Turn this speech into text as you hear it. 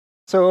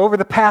So over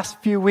the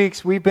past few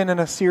weeks, we've been in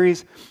a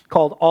series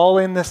called All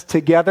in This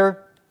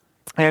Together.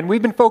 And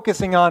we've been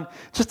focusing on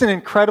just an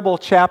incredible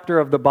chapter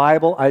of the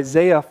Bible,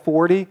 Isaiah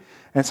 40.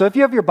 And so if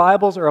you have your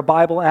Bibles or a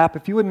Bible app,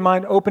 if you wouldn't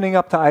mind opening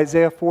up to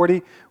Isaiah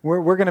 40,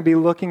 we're going to be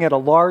looking at a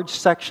large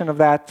section of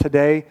that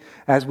today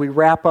as we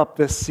wrap up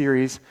this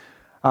series.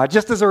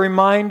 Just as a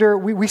reminder,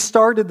 we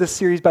started this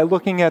series by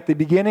looking at the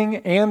beginning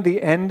and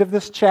the end of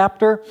this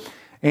chapter.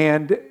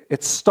 And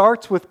it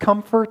starts with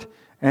comfort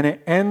and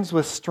it ends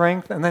with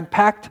strength. And then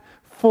packed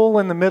full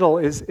in the middle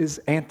is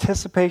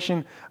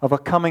anticipation of a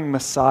coming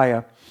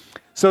Messiah.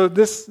 So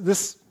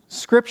this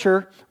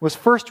scripture was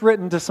first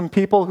written to some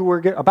people who were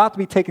about to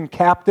be taken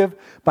captive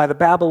by the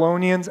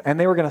Babylonians, and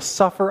they were going to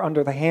suffer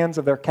under the hands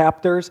of their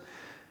captors.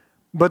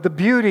 But the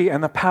beauty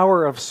and the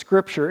power of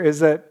Scripture is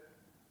that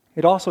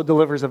it also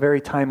delivers a very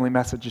timely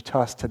message to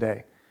us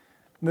today.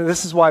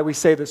 This is why we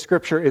say that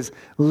Scripture is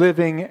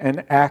living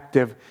and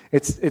active.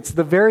 It's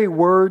the very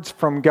words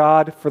from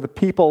God for the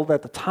people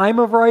at the time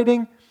of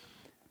writing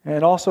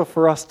and also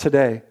for us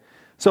today.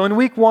 So in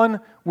week one,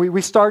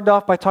 we started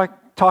off by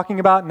talking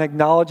about and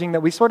acknowledging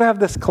that we sort of have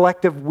this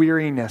collective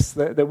weariness,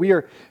 that we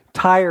are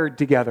tired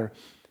together.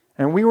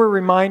 And we were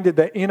reminded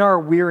that in our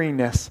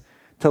weariness,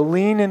 to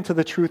lean into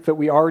the truth that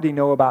we already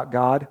know about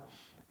God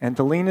and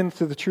to lean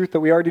into the truth that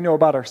we already know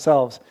about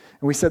ourselves.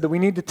 And we said that we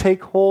need to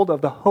take hold of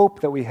the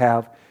hope that we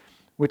have,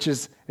 which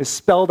is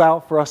spelled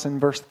out for us in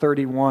verse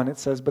 31. It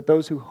says, "But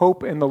those who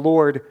hope in the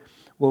Lord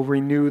will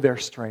renew their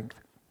strength."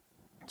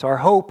 So our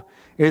hope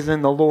is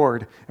in the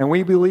Lord. And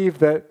we believe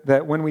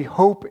that when we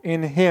hope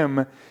in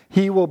Him,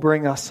 He will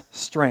bring us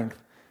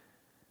strength.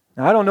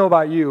 Now, I don't know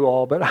about you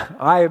all, but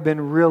I have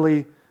been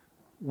really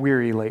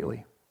weary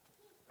lately.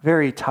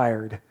 Very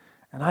tired.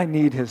 And I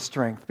need His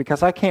strength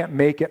because I can't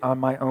make it on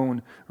my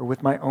own or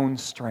with my own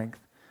strength.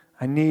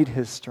 I need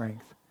His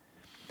strength.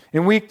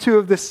 In week 2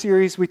 of this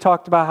series, we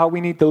talked about how we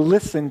need to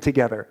listen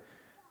together.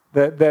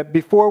 That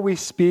before we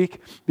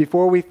speak,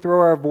 before we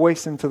throw our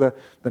voice into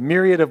the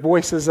myriad of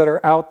voices that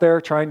are out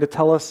there trying to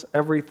tell us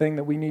everything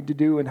that we need to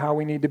do and how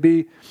we need to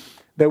be,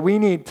 that we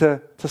need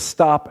to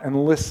stop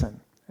and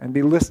listen and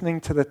be listening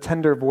to the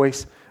tender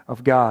voice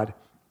of God.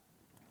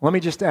 Let me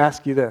just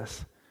ask you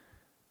this.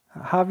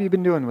 How have you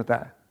been doing with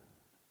that?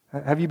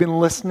 Have you been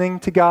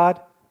listening to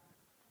God?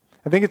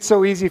 I think it's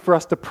so easy for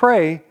us to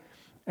pray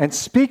and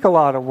speak a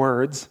lot of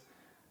words,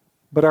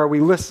 but are we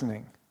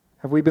listening?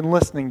 Have we been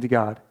listening to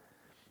God?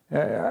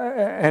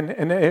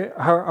 And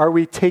are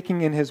we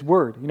taking in His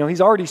Word? You know, He's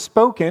already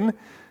spoken.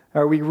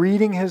 Are we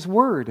reading His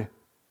Word?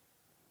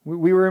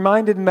 We were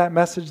reminded in that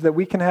message that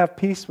we can have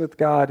peace with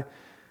God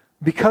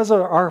because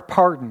our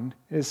pardon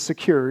is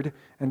secured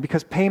and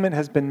because payment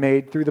has been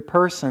made through the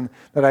person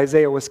that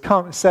Isaiah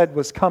said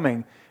was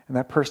coming. And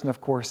that person,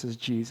 of course, is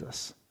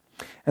Jesus.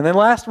 And then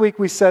last week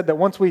we said that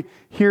once we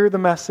hear the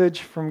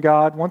message from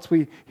God, once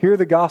we hear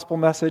the gospel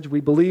message,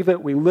 we believe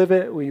it, we live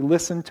it, we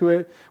listen to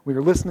it, we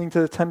are listening to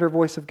the tender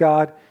voice of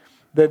God,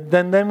 that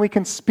then we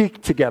can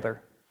speak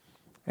together.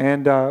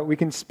 And we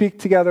can speak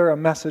together a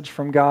message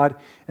from God.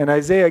 And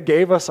Isaiah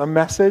gave us a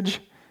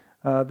message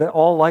that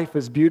all life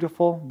is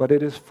beautiful, but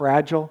it is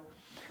fragile.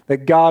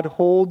 That God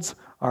holds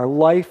our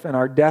life and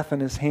our death in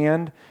His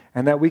hand,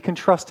 and that we can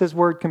trust His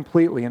word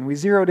completely. And we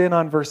zeroed in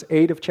on verse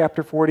 8 of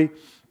chapter 40,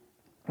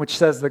 which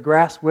says, "The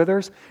grass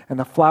withers and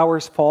the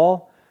flowers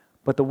fall,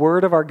 but the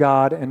word of our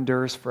God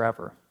endures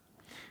forever."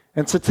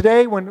 And so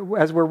today,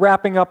 as we're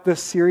wrapping up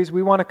this series,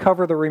 we want to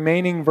cover the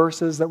remaining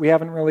verses that we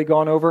haven't really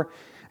gone over.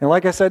 And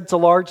like I said, it's a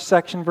large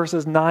section,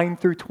 verses 9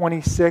 through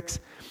 26,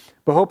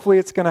 but hopefully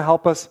it's going to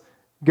help us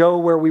go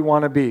where we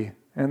want to be,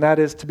 and that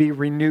is to be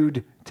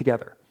renewed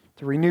together,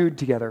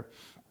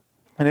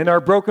 And in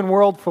our broken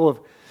world full of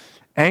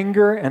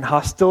anger and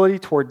hostility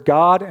toward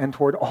God and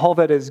toward all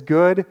that is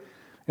good,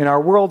 in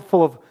our world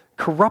full of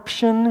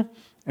corruption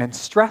and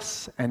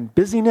stress and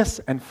busyness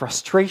and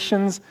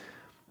frustrations,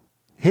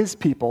 His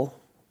people,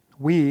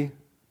 we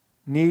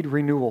need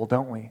renewal,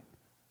 don't we?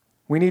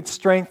 We need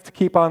strength to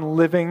keep on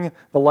living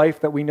the life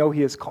that we know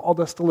He has called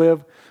us to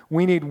live.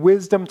 We need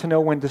wisdom to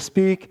know when to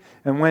speak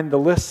and when to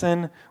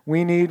listen.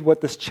 We need what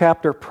this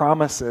chapter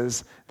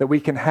promises that we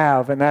can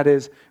have, and that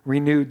is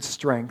renewed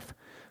strength.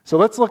 So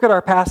let's look at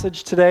our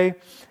passage today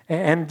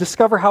and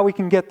discover how we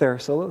can get there.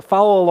 So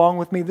follow along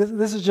with me.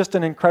 This is just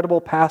an incredible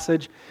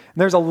passage.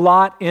 And there's a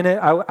lot in it.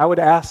 I would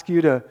ask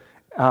you to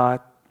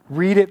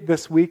read it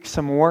this week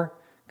some more,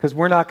 because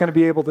we're not going to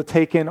be able to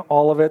take in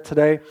all of it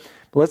today.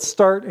 But let's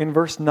start in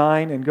verse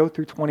 9 and go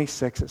through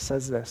 26. It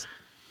says this: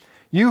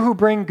 "You who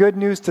bring good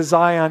news to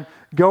Zion,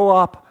 go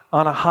up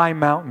on a high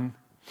mountain.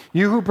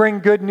 You who bring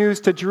good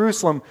news to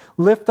Jerusalem,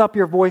 lift up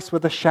your voice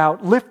with a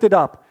shout. Lift it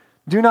up.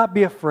 Do not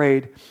be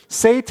afraid.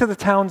 Say to the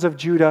towns of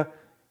Judah,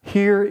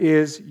 here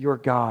is your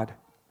God.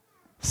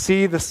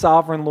 See, the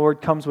sovereign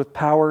Lord comes with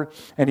power,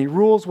 and He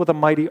rules with a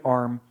mighty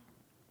arm.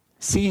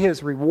 See,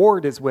 His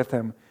reward is with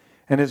Him,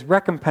 and His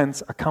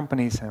recompense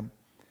accompanies Him.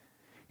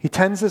 He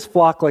tends His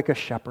flock like a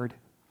shepherd.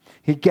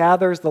 He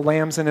gathers the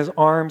lambs in His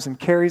arms and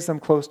carries them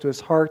close to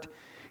His heart.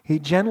 He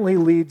gently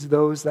leads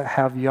those that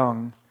have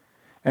young,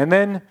 And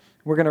then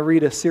we're going to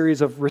read a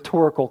series of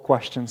rhetorical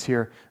questions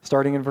here.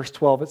 Starting in verse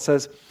 12, it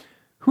says,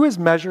 "Who has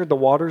measured the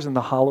waters in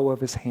the hollow of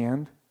his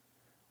hand?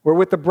 Or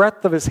with the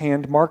breadth of his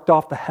hand marked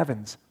off the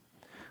heavens?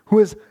 Who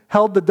has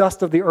held the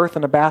dust of the earth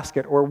in a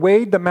basket, or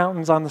weighed the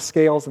mountains on the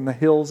scales and the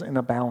hills in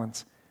a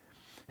balance?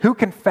 Who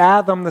can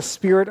fathom the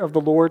Spirit of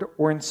the Lord,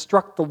 or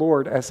instruct the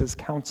Lord as his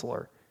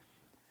counselor?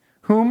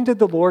 Whom did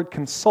the Lord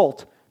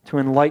consult to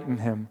enlighten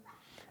him?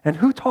 And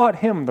who taught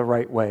him the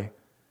right way?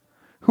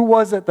 Who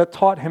was it that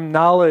taught him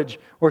knowledge,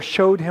 or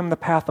showed him the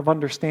path of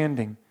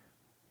understanding?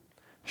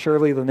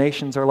 Surely the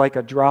nations are like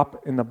a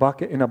drop in a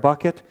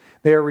bucket.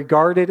 They are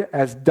regarded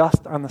as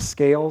dust on the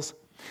scales.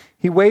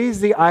 He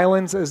weighs the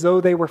islands as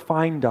though they were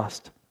fine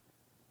dust.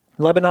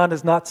 Lebanon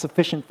is not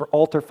sufficient for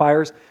altar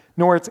fires,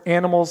 nor its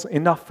animals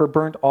enough for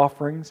burnt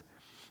offerings.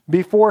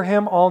 Before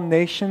him all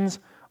nations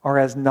are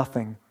as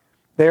nothing.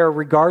 They are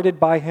regarded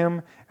by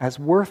him as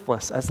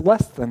worthless, as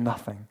less than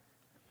nothing.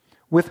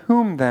 With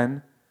whom,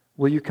 then,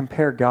 will you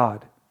compare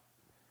God?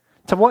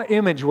 To what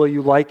image will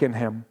you liken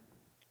him?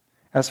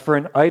 As for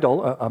an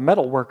idol, a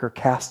metal worker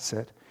casts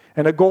it,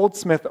 and a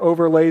goldsmith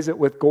overlays it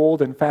with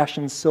gold and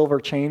fashions silver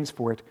chains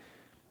for it.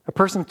 A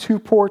person too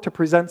poor to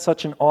present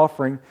such an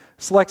offering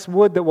selects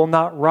wood that will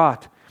not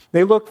rot.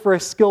 They look for a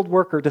skilled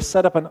worker to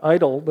set up an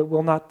idol that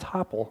will not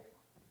topple.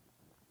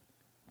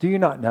 Do you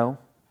not know?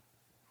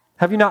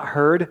 Have you not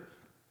heard?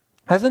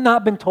 Has it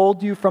not been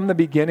told you from the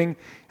beginning?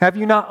 Have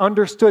you not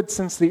understood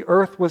since the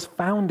earth was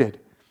founded?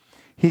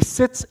 He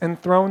sits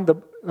enthroned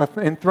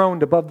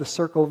above the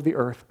circle of the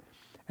earth,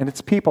 and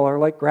its people are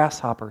like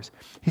grasshoppers.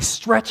 He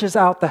stretches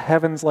out the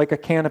heavens like a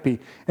canopy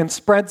and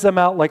spreads them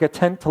out like a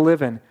tent to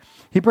live in.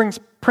 He brings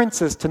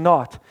princes to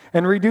naught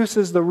and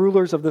reduces the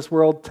rulers of this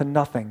world to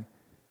nothing.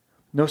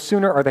 No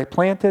sooner are they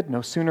planted,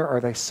 no sooner are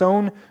they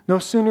sown, no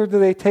sooner do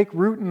they take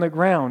root in the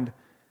ground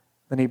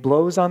than he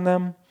blows on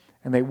them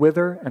and they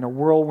wither, and a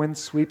whirlwind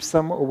sweeps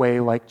them away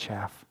like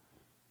chaff.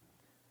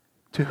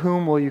 To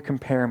whom will you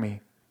compare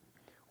me?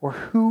 Or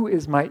who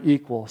is my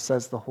equal,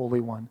 says the Holy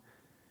One?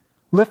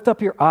 Lift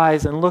up your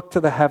eyes and look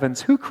to the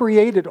heavens. Who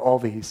created all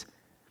these?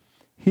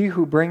 He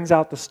who brings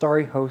out the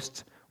starry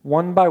hosts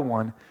one by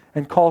one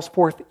and calls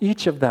forth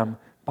each of them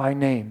by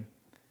name.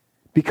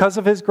 Because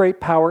of his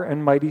great power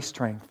and mighty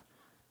strength,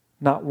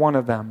 not one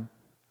of them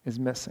is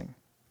missing.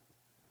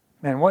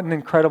 Man, what an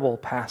incredible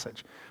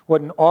passage.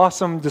 What an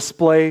awesome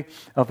display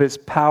of his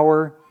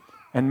power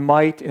and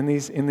might in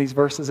these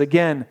verses.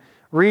 Again,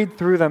 read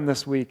through them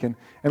this week and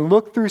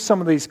look through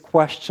some of these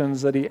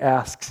questions that he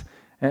asks.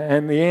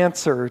 And the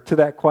answer to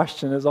that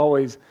question is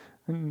always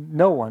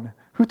no one.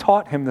 Who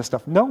taught him this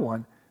stuff? No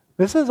one.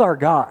 This is our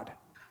God.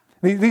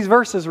 These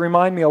verses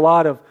remind me a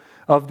lot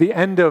of the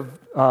end of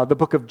the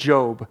book of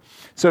Job.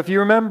 So if you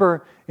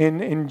remember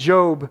in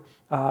Job,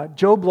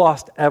 Job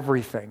lost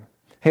everything.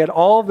 He had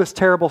all of this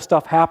terrible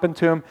stuff happen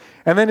to him.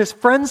 And then his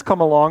friends come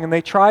along and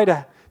they try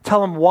to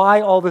tell him why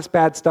all this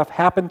bad stuff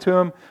happened to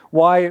him,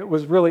 why it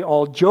was really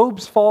all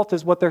Job's fault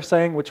is what they're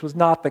saying, which was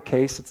not the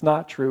case. It's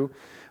not true.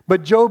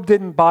 But Job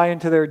didn't buy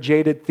into their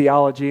jaded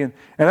theology. And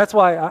that's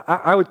why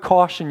I would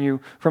caution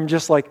you from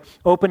just like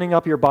opening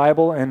up your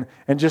Bible and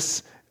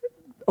just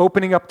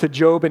opening up to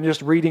Job and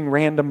just reading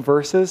random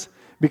verses.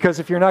 Because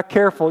if you're not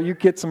careful, you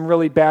get some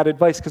really bad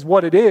advice. Because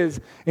what it is,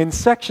 in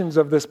sections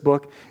of this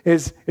book,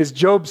 is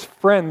Job's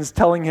friends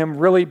telling him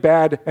really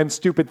bad and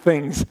stupid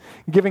things,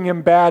 giving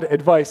him bad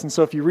advice. And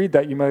so if you read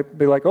that, you might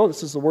be like, oh,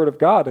 this is the Word of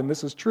God, and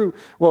this is true.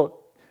 Well,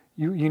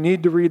 you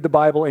need to read the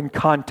Bible in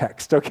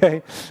context,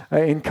 okay?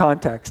 In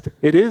context.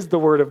 It is the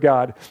Word of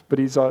God, but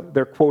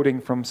they're quoting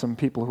from some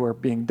people who are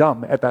being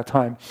dumb at that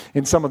time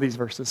in some of these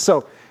verses.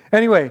 So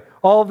anyway,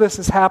 all of this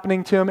is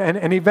happening to him,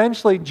 and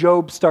eventually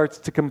Job starts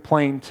to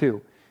complain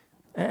too.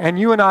 And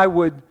you and I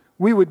would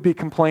be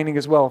complaining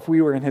as well if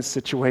we were in his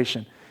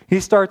situation. He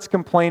starts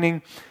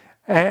complaining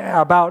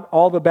about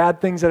all the bad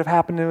things that have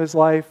happened in his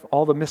life,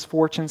 all the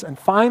misfortunes, and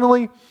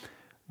finally,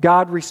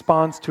 God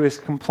responds to his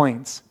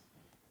complaints.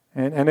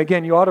 And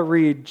again, you ought to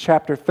read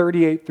chapter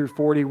 38 through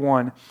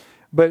 41.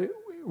 But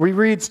we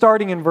read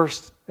starting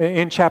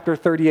in chapter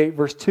 38,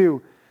 verse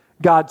 2,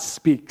 God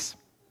speaks.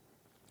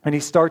 And he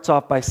starts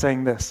off by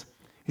saying this.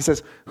 He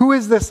says, "Who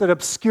is this that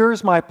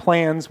obscures my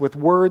plans with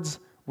words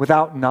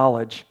without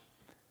knowledge?"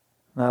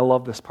 And I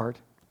love this part.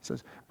 He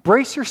says,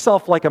 "Brace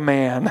yourself like a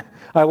man.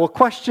 I will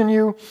question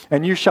you,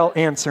 and you shall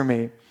answer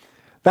me."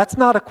 That's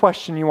not a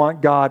question you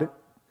want God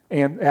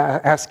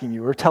asking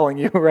you or telling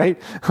you,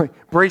 right?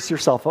 Like, brace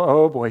yourself.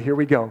 Oh boy, here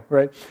we go,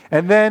 right?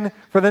 And then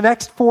for the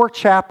next 4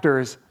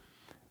 chapters,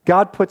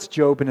 God puts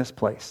Job in his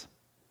place.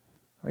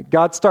 Like,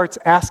 God starts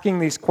asking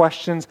these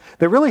questions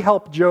that really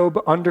help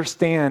Job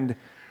understand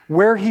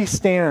where he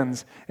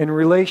stands in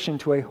relation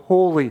to a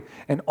holy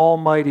and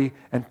almighty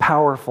and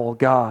powerful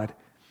God.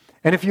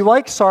 And if you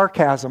like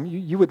sarcasm,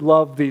 you would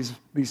love these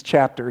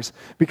chapters,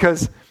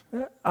 because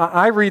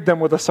I read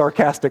them with a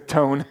sarcastic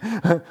tone.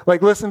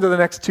 Like, listen to the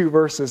next 2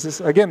 verses. This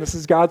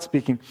is God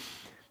speaking.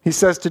 He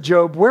says to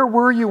Job, "Where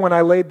were you when I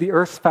laid the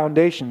earth's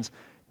foundations?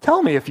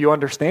 Tell me if you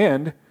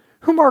understand.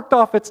 Who marked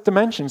off its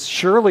dimensions?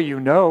 Surely you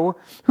know.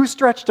 Who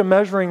stretched a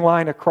measuring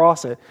line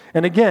across it?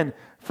 And again,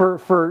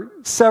 for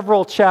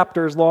several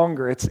chapters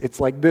longer, it's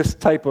like this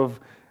type of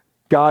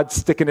God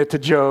sticking it to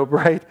Job,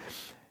 right?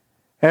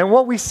 And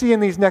what we see in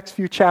these next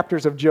few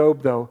chapters of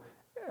Job, though,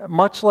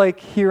 much like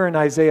here in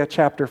Isaiah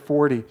chapter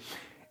 40,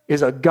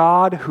 is a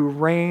God who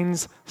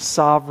reigns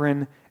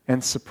sovereign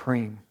and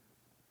supreme.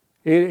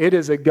 It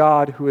is a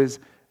God who is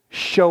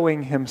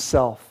showing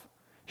himself,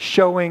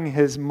 showing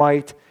his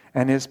might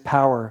and his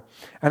power.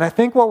 And I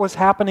think what was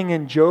happening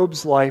in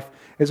Job's life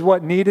is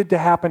what needed to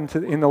happen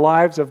in the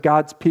lives of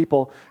God's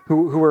people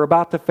who were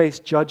about to face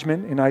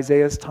judgment in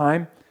Isaiah's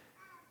time.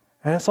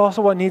 And it's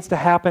also what needs to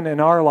happen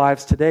in our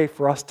lives today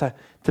for us to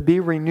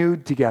be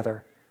renewed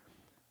together.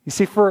 You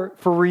see, for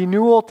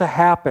renewal to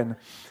happen,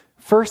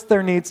 first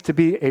there needs to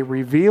be a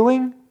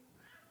revealing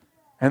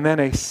and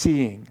then a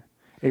seeing.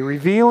 A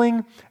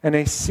revealing and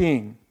a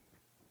seeing.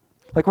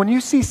 Like when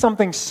you see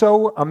something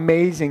so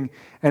amazing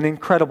and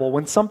incredible,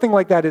 when something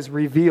like that is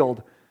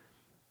revealed,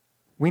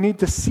 we need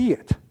to see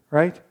it,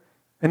 right?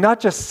 And not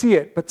just see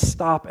it, but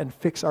stop and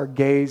fix our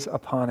gaze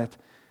upon it.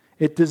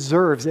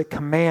 It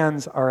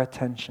commands our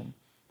attention.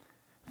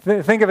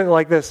 Think of it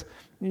like this.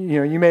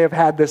 You may have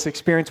had this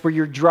experience where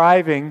you're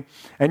driving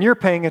and you're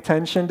paying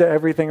attention to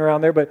everything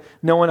around there, but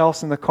no one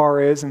else in the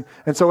car is. And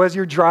so as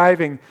you're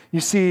driving, you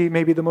see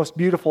maybe the most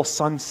beautiful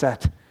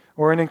sunset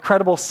or an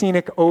incredible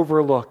scenic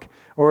overlook,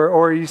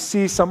 or you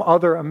see some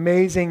other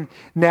amazing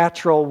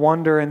natural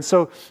wonder. And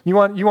so you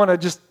want to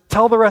just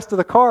tell the rest of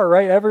the car,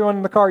 right? Everyone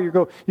in the car, you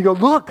go,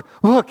 look,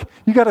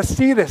 you got to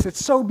see this.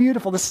 It's so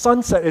beautiful. The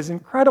sunset is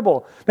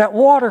incredible. That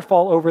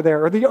waterfall over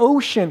there, or the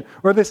ocean,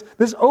 or this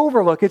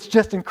overlook, it's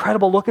just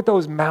incredible. Look at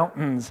those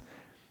mountains.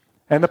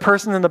 And the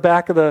person in the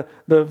back of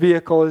the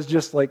vehicle is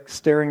just like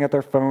staring at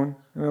their phone.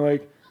 And they're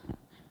like,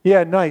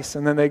 yeah, nice.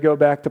 And then they go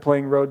back to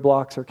playing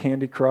Roadblocks or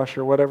Candy Crush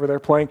or whatever they're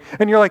playing.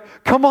 And you're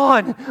like, come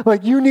on,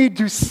 like you need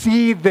to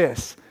see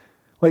this.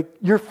 Like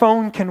your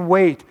phone can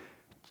wait.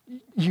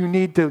 You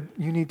need to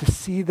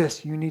see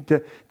this. You need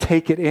to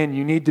take it in.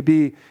 You need to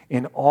be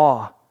in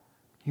awe.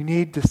 You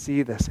need to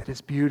see this. It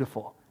is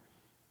beautiful.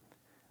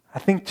 I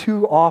think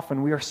too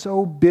often we are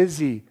so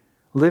busy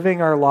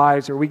living our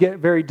lives, or we get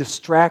very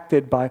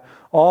distracted by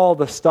all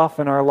the stuff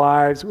in our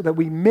lives that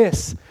we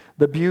miss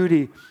the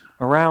beauty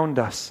around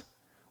us.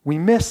 We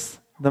miss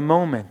the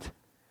moment.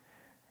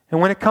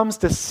 And when it comes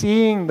to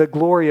seeing the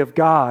glory of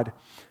God,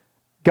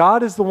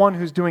 God is the one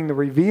who's doing the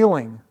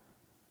revealing.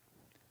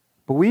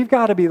 But we've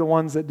got to be the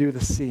ones that do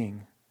the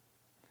seeing.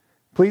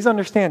 Please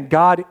understand,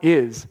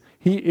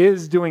 He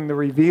is doing the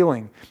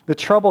revealing. The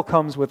trouble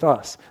comes with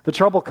us. The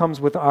trouble comes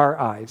with our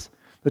eyes.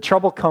 The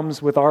trouble comes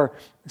with our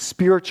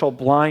spiritual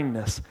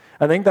blindness.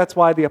 I think that's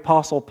why the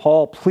Apostle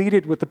Paul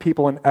pleaded with the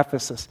people in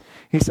Ephesus.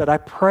 He said, I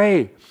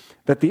pray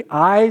that the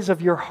eyes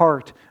of your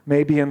heart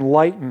may be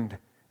enlightened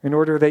in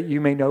order that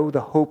you may know the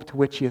hope to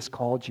which He has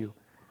called you,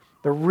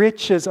 the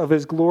riches of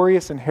His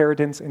glorious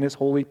inheritance in His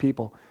holy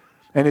people,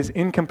 and His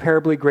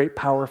incomparably great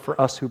power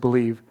for us who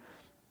believe.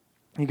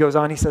 He goes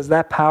on, he says,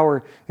 that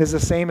power is the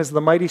same as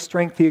the mighty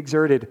strength He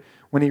exerted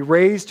when He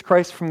raised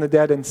Christ from the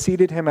dead and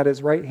seated Him at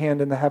His right hand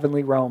in the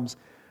heavenly realms,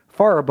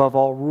 far above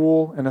all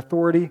rule and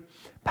authority,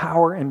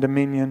 power and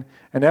dominion,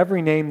 and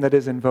every name that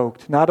is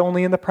invoked, not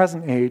only in the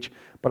present age,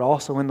 but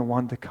also in the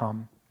one to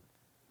come.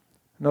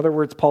 In other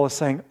words, Paul is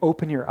saying,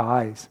 open your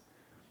eyes.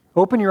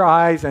 Open your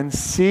eyes and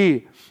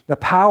see the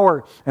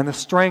power and the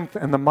strength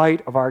and the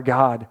might of our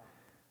God,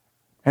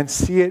 and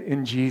see it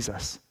in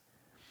Jesus.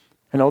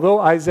 And although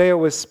Isaiah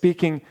was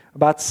speaking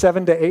about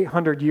 700 to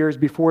 800 years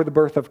before the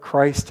birth of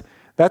Christ,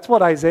 that's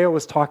what Isaiah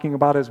was talking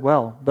about as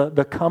well,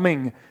 the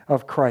coming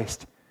of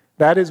Christ.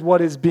 That is what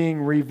is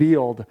being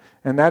revealed,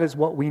 and that is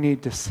what we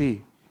need to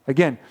see.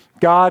 Again,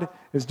 God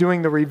is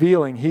doing the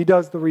revealing. He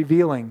does the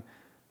revealing,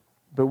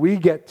 but we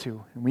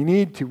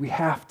we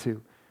have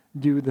to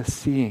do the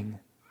seeing.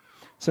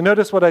 So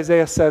notice what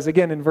Isaiah says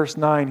again in verse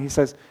 9. He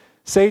says,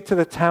 say to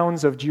the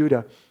towns of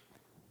Judah,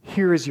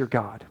 here is your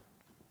God.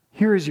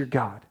 Here is your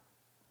God.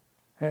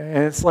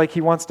 And it's like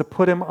he wants to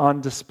put him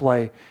on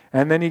display.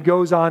 And then he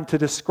goes on to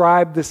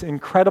describe this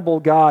incredible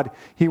God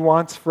he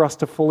wants for us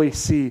to fully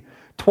see.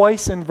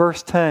 Twice in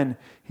verse 10,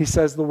 he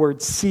says the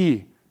word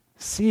see.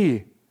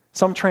 See.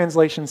 Some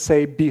translations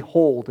say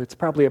behold. It's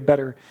probably a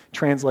better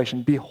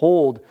translation.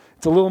 Behold.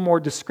 It's a little more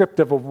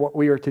descriptive of what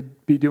we are to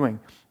be doing.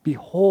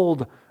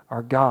 Behold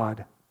our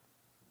God.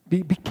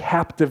 Be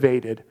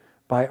captivated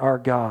by our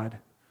God.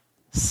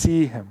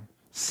 See Him.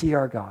 See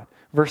our God.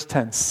 Verse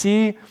 10,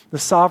 see the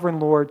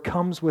sovereign Lord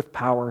comes with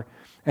power,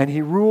 and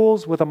He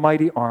rules with a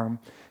mighty arm.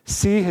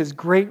 See His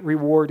great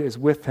reward is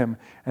with Him,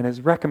 and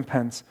His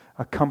recompense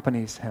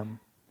accompanies Him.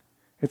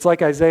 It's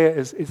like Isaiah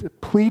is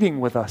pleading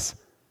with us.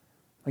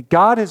 Like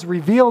God has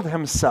revealed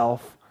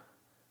Himself.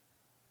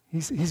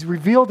 He's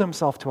revealed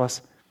Himself to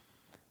us.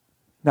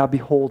 Now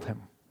behold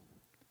Him.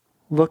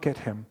 Look at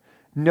Him.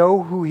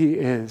 Know who He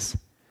is.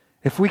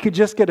 If we could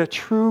just get a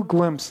true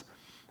glimpse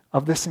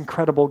of this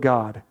incredible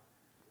God,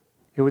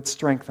 it would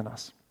strengthen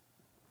us.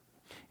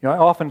 I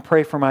often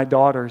pray for my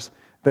daughters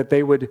that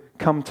they would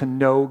come to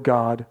know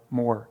God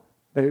more.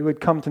 They would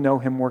come to know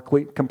him more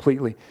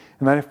completely.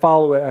 And then I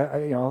follow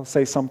it, I'll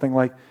say something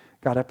like,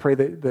 God, I pray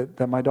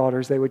that my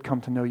daughters, they would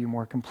come to know you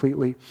more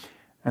completely,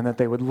 and that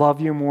they would love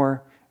you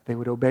more, they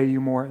would obey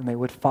you more, and they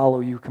would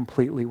follow you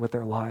completely with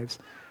their lives.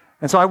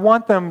 And so I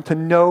want them to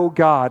know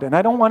God, and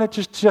I don't want it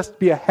to just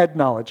be a head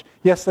knowledge.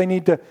 Yes, they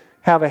need to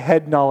have a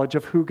head knowledge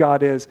of who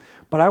God is,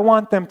 but I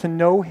want them to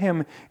know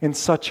him in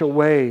such a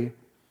way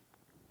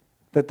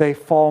that they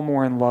fall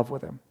more in love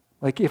with him.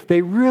 Like if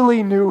they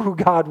really knew who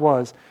God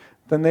was,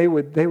 then they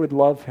would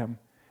love him.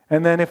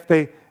 And then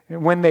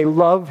when they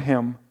love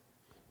him,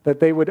 that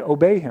they would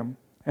obey him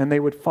and they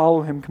would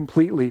follow him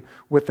completely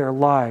with their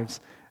lives.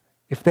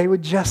 If they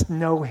would just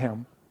know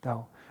him,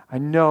 though, I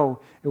know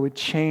it would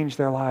change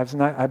their lives.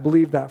 And I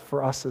believe that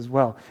for us as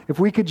well. If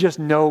we could just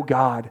know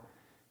God,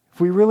 if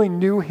we really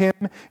knew him,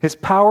 his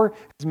power,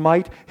 his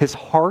might, his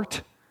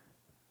heart,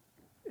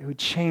 it would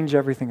change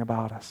everything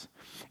about us.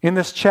 In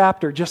this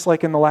chapter, just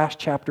like in the last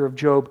chapter of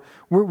Job,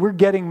 we're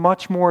getting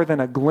much more than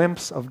a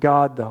glimpse of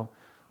God, though.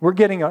 We're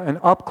getting an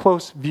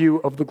up-close view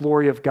of the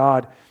glory of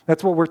God.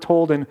 That's what we're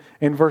told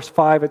in verse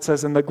 5. It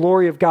says, "And the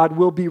glory of God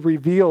will be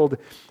revealed,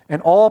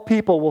 and all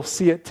people will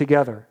see it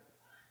together."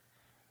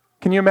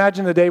 Can you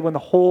imagine the day when the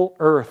whole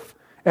earth,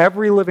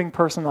 every living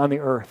person on the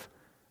earth,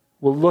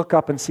 will look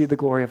up and see the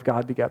glory of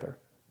God together?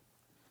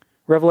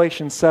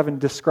 Revelation 7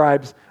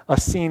 describes a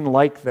scene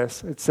like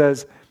this. It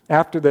says,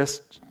 after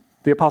this,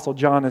 the Apostle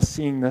John is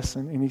seeing this,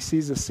 and he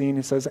sees the scene.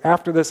 He says,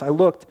 "After this I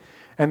looked,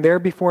 and there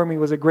before me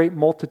was a great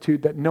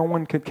multitude that no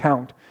one could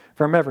count,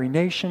 from every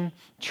nation,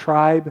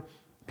 tribe,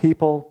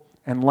 people,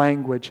 and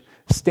language,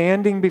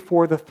 standing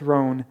before the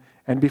throne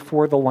and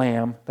before the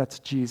Lamb," that's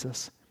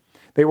Jesus.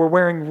 "They were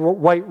wearing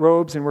white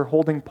robes and were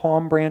holding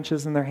palm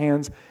branches in their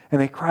hands,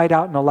 and they cried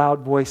out in a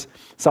loud voice,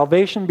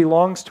 'Salvation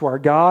belongs to our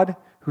God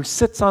who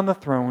sits on the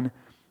throne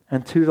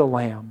and to the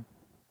Lamb.'"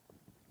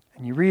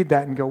 And you read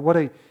that and go, what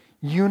a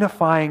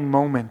unifying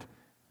moment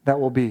that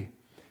will be.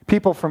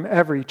 People from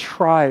every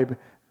tribe,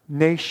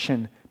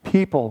 nation,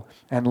 people,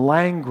 and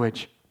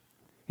language.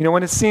 You know,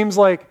 when it seems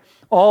like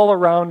all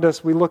around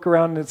us, we look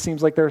around and it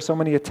seems like there are so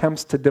many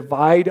attempts to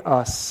divide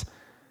us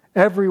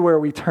everywhere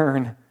we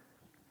turn,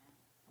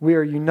 we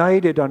are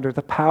united under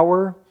the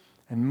power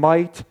and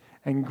might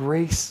and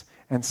grace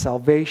and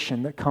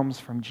salvation that comes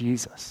from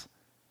Jesus.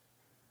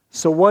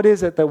 So what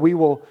is it that we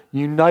will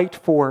unite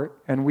for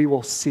and we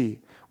will see?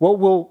 What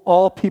will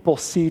all people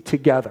see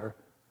together?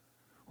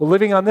 Well,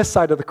 living on this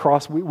side of the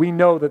cross, we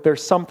know that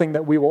there's something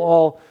that we will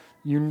all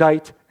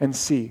unite and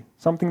see,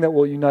 something that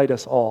will unite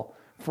us all.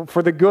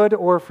 For the good,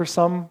 or for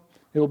some,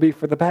 it will be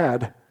for the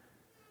bad.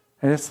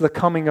 And it's the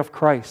coming of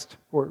Christ,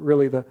 or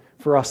really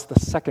for us, the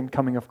second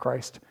coming of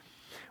Christ.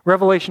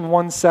 Revelation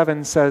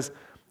 1:7 says,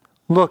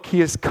 "Look,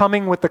 he is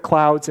coming with the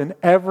clouds, and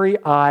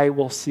every eye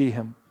will see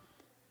him."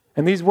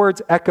 And these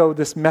words echo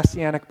this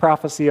messianic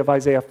prophecy of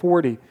Isaiah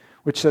 40,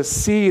 which says,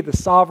 "See, the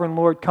sovereign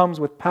Lord comes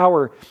with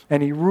power,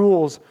 and he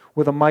rules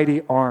with a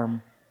mighty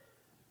arm."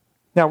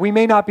 Now, we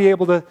may not be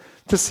able to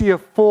see the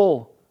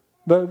full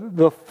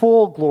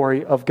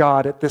glory of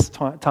God at this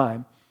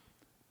time.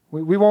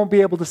 We won't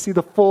be able to see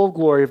the full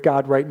glory of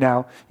God right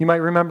now. You might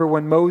remember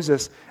when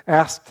Moses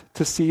asked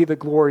to see the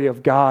glory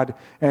of God,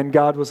 and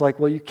God was like,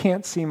 "Well, you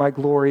can't see my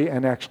glory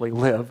and actually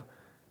live."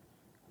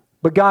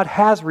 But God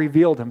has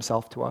revealed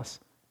himself to us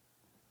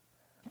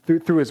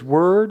through his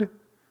word,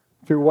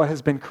 through what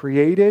has been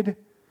created,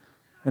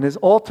 and his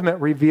ultimate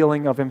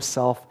revealing of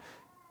himself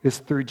is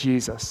through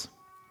Jesus.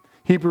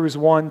 Hebrews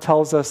 1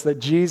 tells us that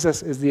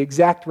Jesus is the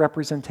exact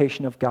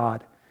representation of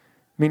God,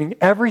 meaning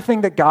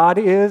everything that God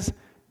is,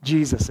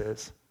 Jesus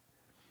is.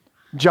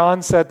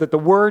 John said that the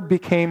Word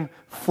became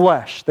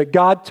flesh, that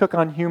God took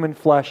on human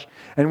flesh,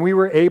 and we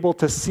were able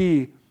to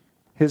see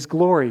his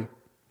glory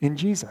in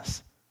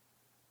Jesus.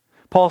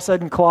 Paul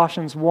said in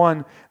Colossians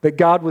 1 that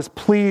God was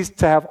pleased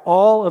to have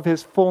all of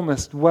his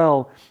fullness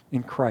dwell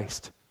in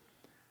Christ.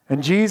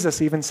 And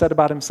Jesus even said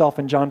about himself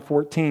in John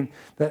 14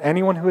 that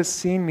anyone who has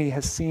seen me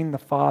has seen the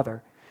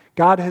Father.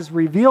 God has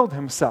revealed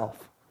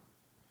himself.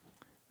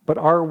 But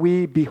are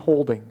we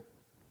beholding?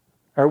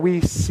 Are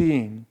we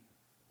seeing?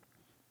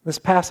 This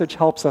passage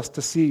helps us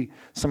to see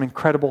some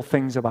incredible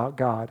things about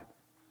God.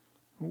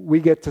 We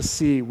need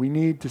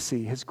to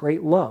see his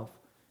great love.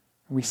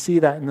 We see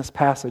that in this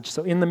passage.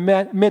 So in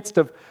the midst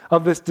of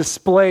this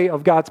display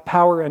of God's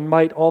power and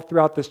might all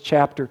throughout this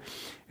chapter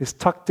is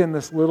tucked in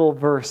this little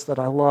verse that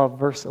I love,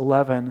 verse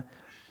 11.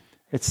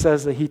 It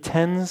says that he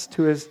tends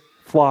to his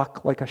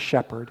flock like a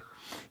shepherd.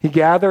 He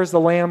gathers the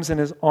lambs in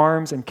his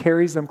arms and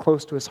carries them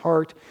close to his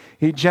heart.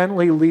 He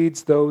gently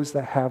leads those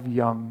that have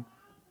young.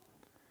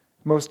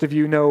 Most of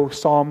you know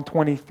Psalm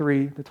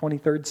 23, the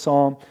 23rd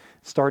Psalm,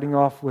 starting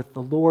off with,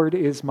 "The Lord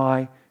is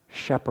my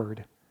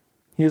shepherd."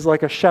 He is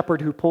like a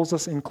shepherd who pulls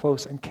us in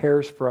close and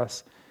cares for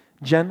us,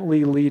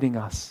 gently leading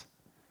us.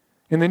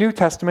 In the New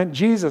Testament,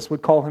 Jesus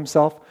would call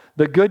himself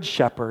the Good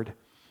Shepherd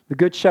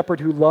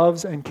who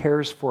loves and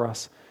cares for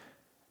us.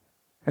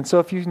 And so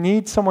if you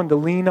need someone to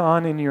lean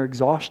on in your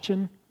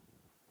exhaustion,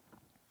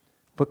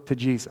 look to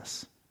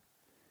Jesus.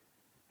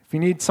 If you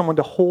need someone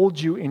to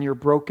hold you in your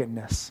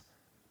brokenness,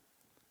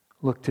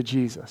 look to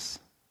Jesus.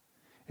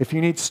 If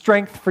you need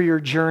strength for your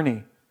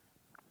journey,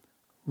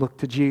 look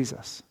to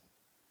Jesus.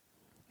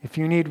 If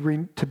you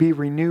need to be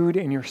renewed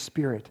in your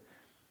spirit,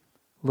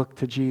 look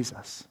to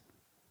Jesus.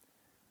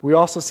 We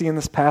also see in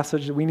this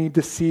passage that we need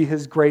to see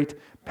his great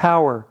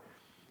power.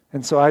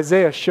 And so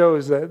Isaiah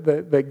shows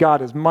that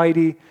God is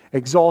mighty,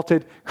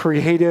 exalted,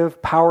 creative,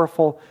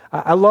 powerful.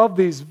 I love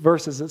these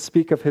verses that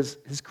speak of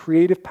his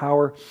creative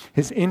power,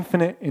 his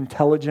infinite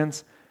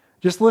intelligence.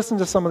 Just listen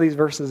to some of these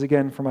verses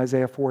again from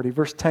Isaiah 40.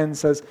 Verse 10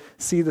 says,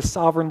 "See, the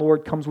sovereign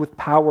Lord comes with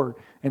power,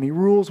 and he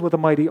rules with a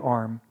mighty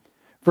arm."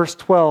 Verse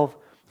 12,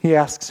 he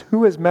asks,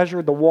 "Who has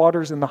measured the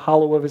waters in the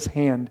hollow of his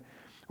hand,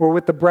 or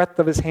with the breadth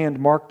of his hand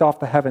marked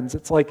off the heavens?"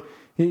 It's like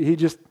he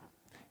just,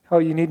 "Oh,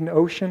 you need an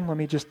ocean? Let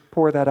me just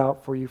pour that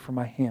out for you from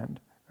my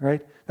hand."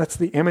 Right? That's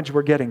the image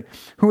we're getting.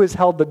 "Who has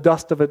held the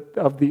dust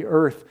of the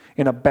earth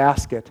in a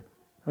basket?"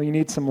 "Oh, you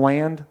need some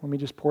land? Let me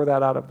just pour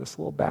that out of this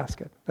little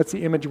basket." That's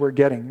the image we're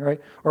getting,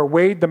 right? Or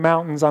 "weighed the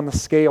mountains on the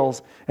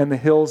scales and the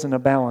hills in a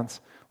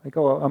balance." Like,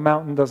 "Oh, a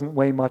mountain doesn't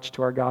weigh much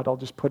to our God. I'll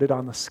just put it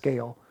on the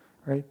scale,"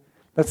 right?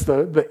 That's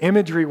the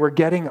imagery we're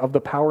getting of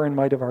the power and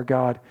might of our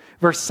God.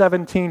 Verse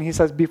 17, he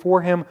says,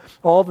 "Before him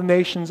all the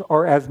nations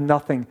are as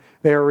nothing.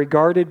 They are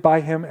regarded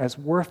by him as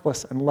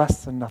worthless and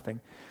less than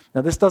nothing." Now,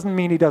 this doesn't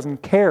mean he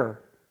doesn't care.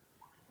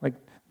 Like,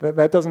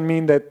 that doesn't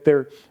mean that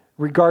they're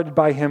regarded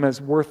by him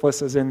as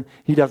worthless, as in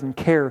he doesn't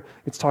care.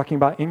 It's talking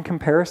about in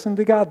comparison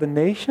to God, the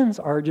nations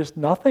are just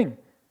nothing.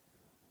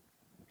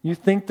 You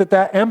think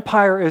that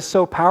empire is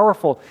so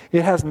powerful.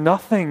 It has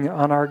nothing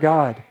on our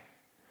God.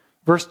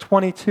 Verse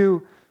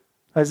 22,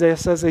 Isaiah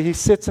says that he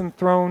sits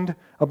enthroned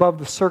above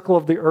the circle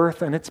of the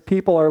earth, and its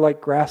people are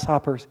like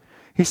grasshoppers.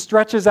 He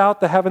stretches out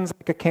the heavens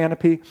like a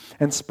canopy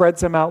and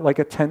spreads them out like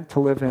a tent to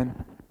live in.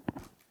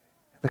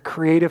 The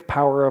creative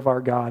power of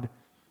our God.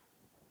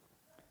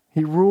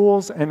 He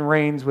rules and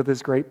reigns with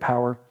his great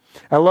power.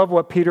 I love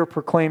what Peter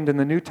proclaimed in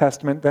the New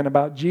Testament then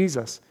about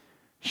Jesus,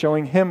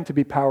 showing him to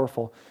be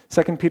powerful.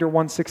 2 Peter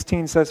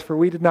 1:16 says, "For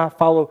we did not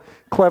follow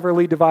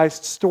cleverly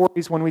devised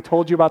stories when we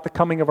told you about the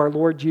coming of our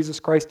Lord Jesus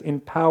Christ in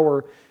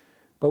power,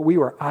 but we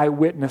were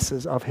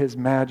eyewitnesses of his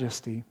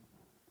majesty."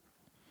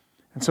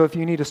 And so if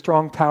you need a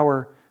strong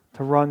tower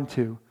to run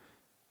to,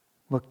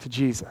 look to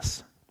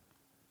Jesus.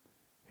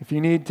 If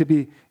you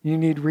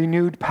need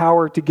renewed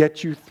power to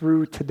get you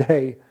through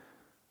today,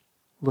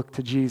 look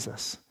to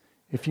Jesus.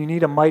 If you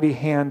need a mighty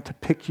hand to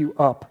pick you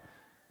up,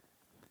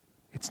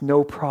 it's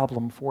no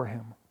problem for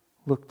him.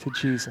 Look to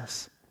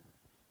Jesus.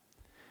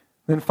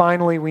 Then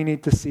finally, we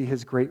need to see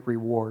his great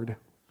reward.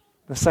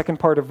 The second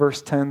part of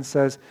verse 10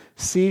 says,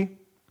 "See,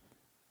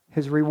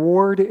 his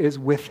reward is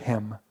with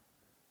him,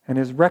 and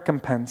his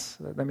recompense,"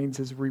 that means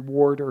his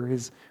reward or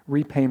his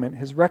repayment,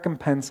 his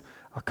recompense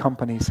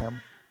accompanies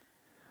him.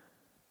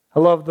 I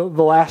love the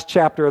last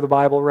chapter of the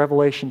Bible,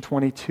 Revelation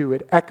 22.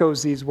 It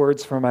echoes these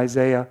words from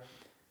Isaiah.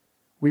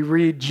 We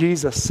read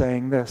Jesus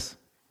saying this.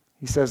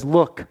 He says,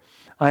 "Look,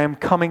 I am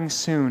coming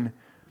soon.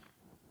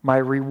 My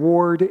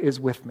reward is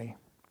with me,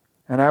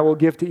 and I will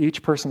give to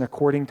each person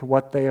according to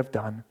what they have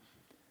done.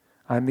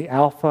 I am the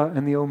Alpha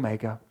and the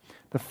Omega,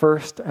 the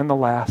first and the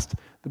last,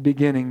 the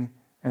beginning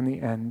and the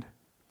end."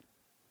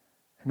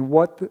 And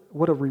what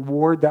a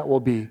reward that will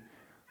be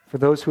for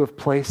those who have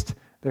placed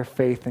their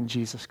faith in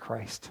Jesus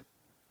Christ.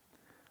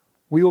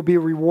 We will be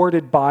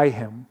rewarded by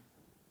him,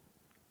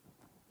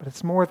 but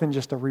it's more than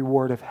just a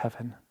reward of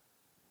heaven.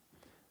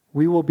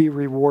 We will be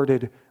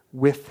rewarded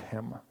with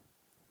him.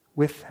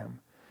 With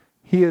him.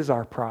 He is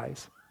our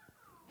prize.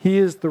 He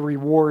is the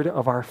reward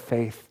of our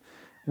faith.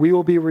 We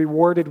will be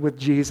rewarded with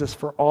Jesus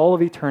for all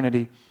of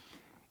eternity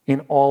in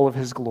all of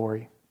his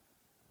glory.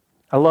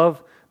 I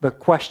love the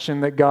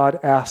question that God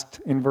asked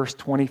in verse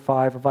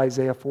 25 of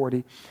Isaiah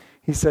 40.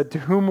 He said, "To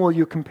whom will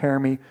you compare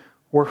me,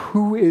 or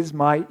who is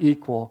my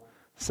equal?"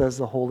 says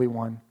the Holy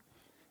One.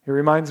 It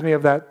reminds me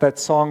of that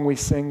song we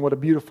sing, "What a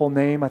Beautiful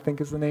Name," I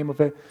think is the name of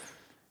it.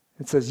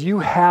 It says, "You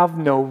have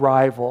no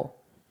rival.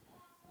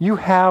 You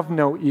have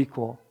no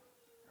equal."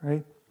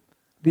 Right?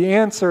 The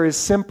answer is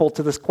simple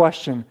to this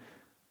question.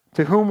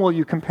 To whom will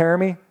you compare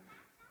me?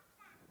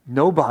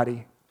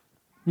 Nobody.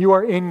 You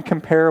are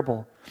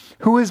incomparable.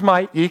 Who is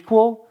my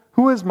equal?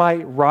 Who is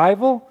my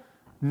rival?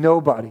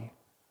 Nobody.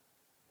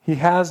 He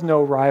has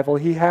no rival.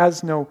 He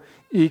has no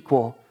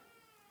equal.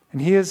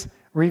 And he has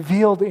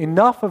revealed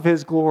enough of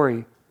his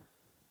glory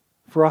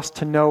for us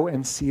to know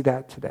and see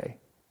that today.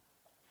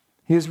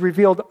 He has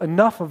revealed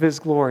enough of his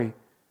glory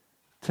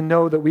to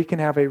know that we can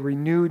have a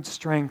renewed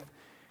strength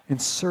in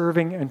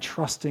serving and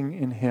trusting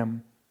in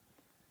him.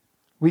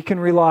 We can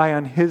rely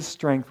on his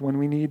strength when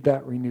we need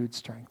that renewed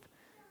strength.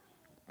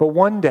 But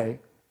one day,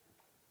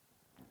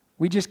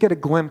 we just get a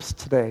glimpse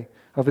today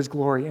of his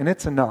glory, and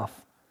it's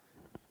enough.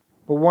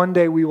 But one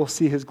day we will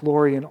see his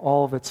glory in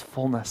all of its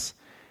fullness.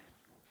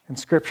 And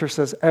Scripture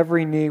says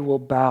every knee will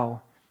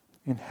bow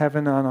in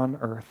heaven and on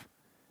earth,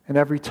 and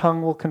every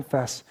tongue will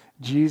confess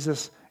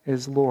Jesus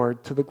is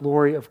Lord, to the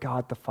glory of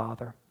God the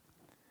Father.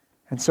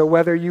 And so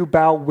whether you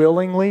bow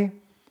willingly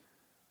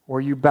or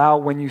you bow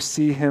when you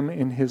see him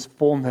in his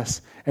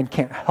fullness and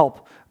can't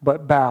help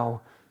but bow.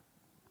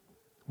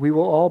 We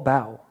will all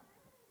bow.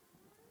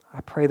 I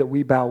pray that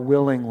we bow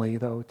willingly,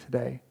 though,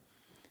 today,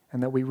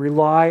 and that we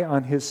rely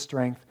on his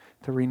strength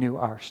to renew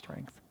our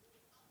strength.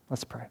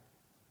 Let's pray.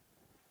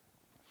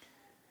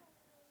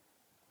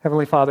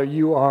 Heavenly Father,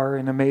 you are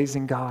an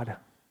amazing God,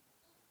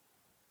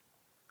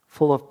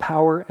 full of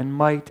power and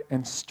might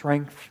and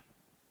strength,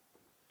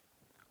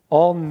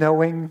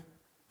 all-knowing.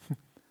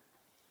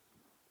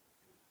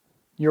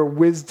 Your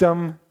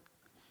wisdom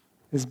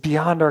is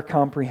beyond our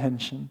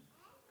comprehension.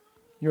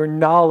 Your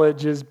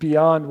knowledge is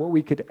beyond what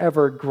we could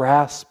ever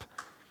grasp.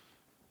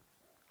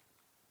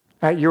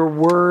 At your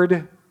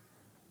word,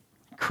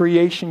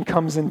 creation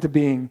comes into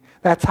being.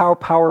 That's how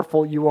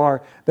powerful you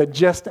are, that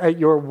just at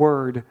your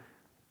word,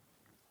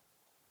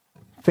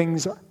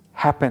 things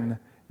happen.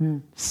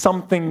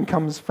 Something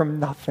comes from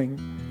nothing.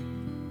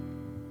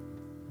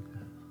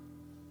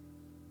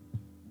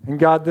 And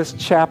God, this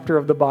chapter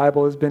of the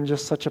Bible has been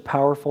just such a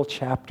powerful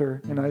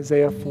chapter in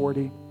Isaiah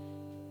 40.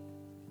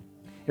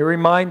 It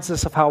reminds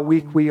us of how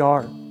weak we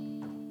are,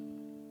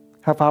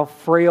 of how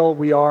frail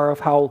we are, of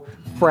how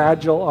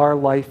fragile our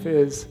life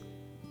is.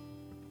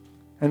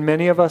 And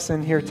many of us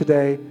in here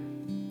today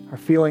are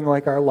feeling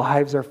like our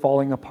lives are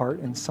falling apart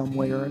in some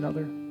way or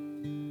another.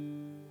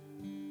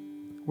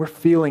 We're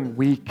feeling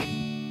weak.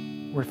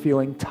 We're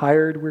feeling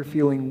tired. We're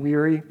feeling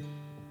weary.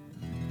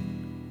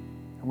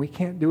 And we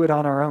can't do it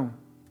on our own.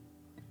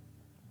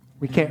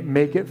 We can't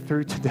make it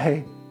through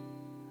today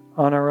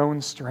on our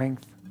own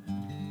strength.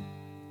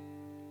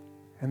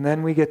 And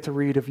then we get to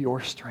read of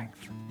your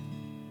strength.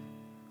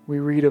 We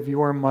read of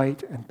your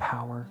might and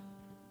power.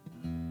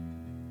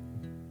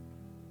 And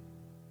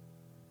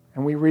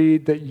we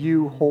read that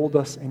you hold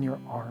us in your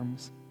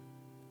arms.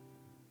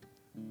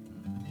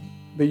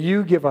 That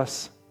you give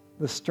us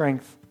the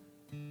strength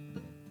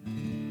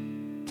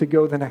to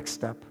go the next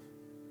step.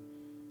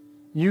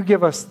 You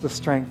give us the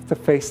strength to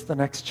face the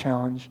next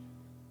challenge.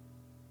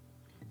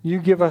 You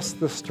give us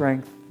the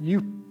strength.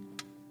 You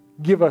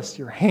give us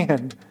your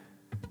hand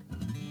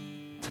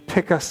to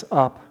pick us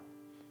up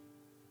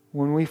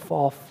when we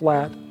fall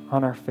flat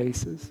on our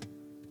faces.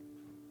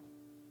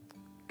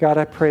 God,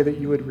 I pray that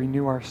you would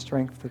renew our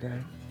strength today,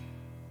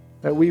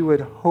 that we would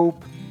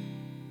hope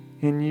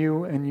in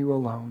you and you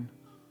alone.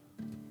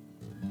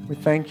 We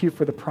thank you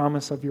for the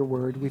promise of your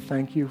word. We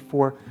thank you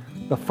for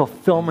the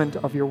fulfillment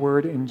of your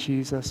word in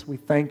Jesus. We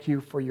thank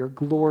you for your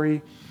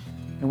glory,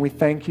 and we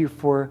thank you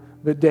for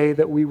the day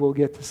that we will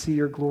get to see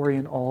your glory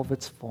in all of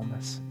its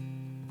fullness.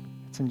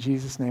 It's in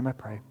Jesus' name I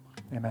pray.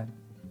 Amen.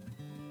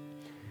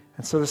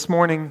 And so this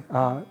morning,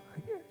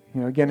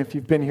 again, if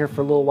you've been here for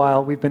a little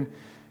while, we've been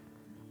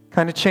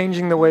kind of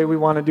changing the way we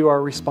want to do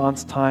our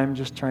response time,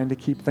 just trying to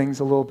keep things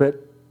a little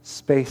bit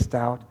spaced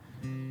out.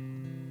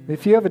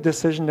 If you have a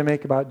decision to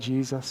make about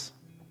Jesus,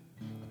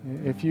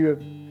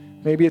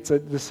 maybe it's a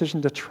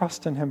decision to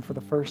trust in him for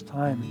the first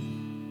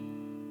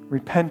time,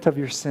 repent of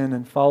your sin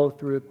and follow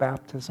through with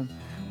baptism,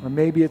 or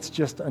maybe it's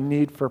just a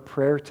need for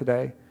prayer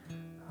today.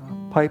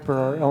 Piper,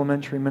 our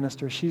elementary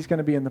minister, she's going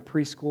to be in the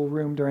preschool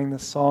room during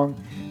this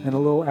song and a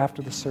little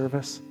after the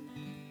service.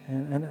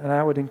 And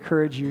I would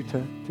encourage you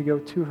to go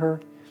to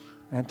her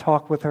and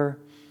talk with her.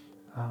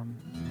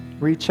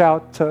 Reach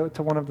out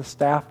to one of the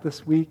staff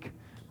this week.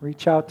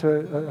 Reach out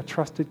to a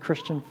trusted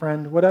Christian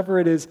friend. Whatever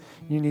it is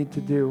you need to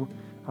do,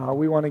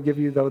 we want to give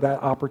you, though,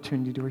 that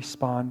opportunity to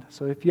respond.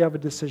 So if you have a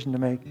decision to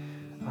make,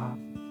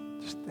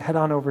 just head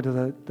on over to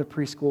the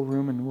preschool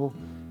room, and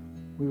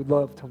we would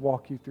love to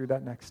walk you through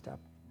that next step.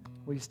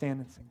 Will you stand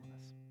and sing?